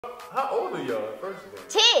How old are y'all, first of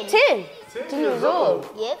all? 10. 10 years old?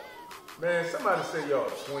 Yep. Man, somebody say y'all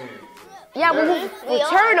twins. Yeah, we're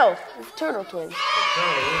turtle twins.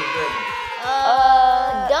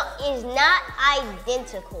 Is not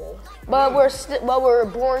identical. But we're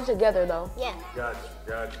born together though. Yeah. Gotcha.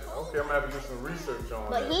 Okay, I'm gonna have to do some research on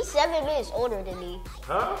that. But he's 7 minutes older than me.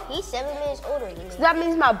 Huh? He's 7 minutes older than me. So that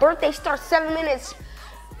means my birthday starts 7 minutes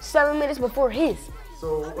before his.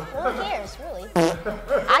 So who cares, really?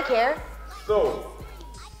 I care. So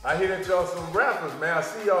I hear that y'all some rappers, man. I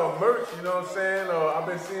see y'all merch, you know what I'm saying? I've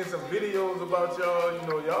been seeing some videos about y'all, you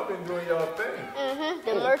know, y'all been doing y'all thing.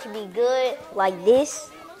 The merch be good, like this.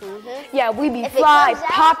 Yeah, we be fly,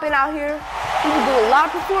 popping out here. We be doing a lot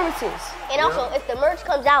of performances. And also, if the merch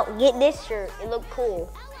comes out, get this shirt. It look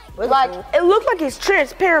cool. Like, it looked like it's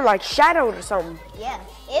transparent, like shadowed or something. Yeah,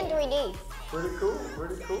 in 3D. Pretty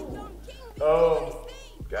cool.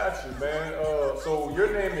 Got you, man. So your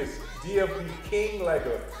name is DFB King, like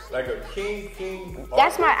a king.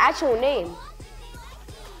 That's my actual name.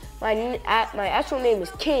 My actual name is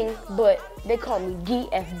King, but they call me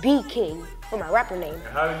DFB King for my rapper name. And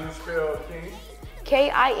how do you spell King?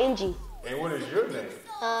 K-I-N-G. And what is your name?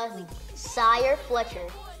 Sire Fletcher.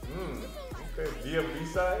 Okay, DFB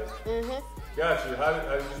Sire? Got you. How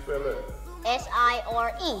do you spell that?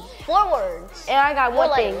 S-I-R-E. 4 words. And I got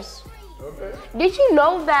one thing. Okay. Did you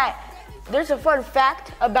know that there's a fun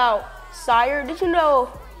fact about Sire? Did you know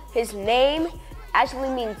his name actually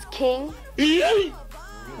means king? They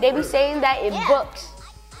be saying that in books.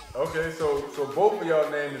 Okay, so both of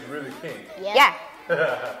y'all name is really King. Yeah.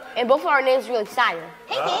 And both of our names really Sire.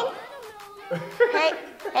 Hey, King.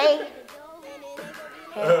 Hey.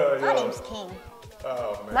 My name's King.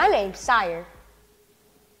 Oh, man. My name's Sire.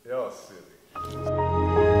 Y'all silly.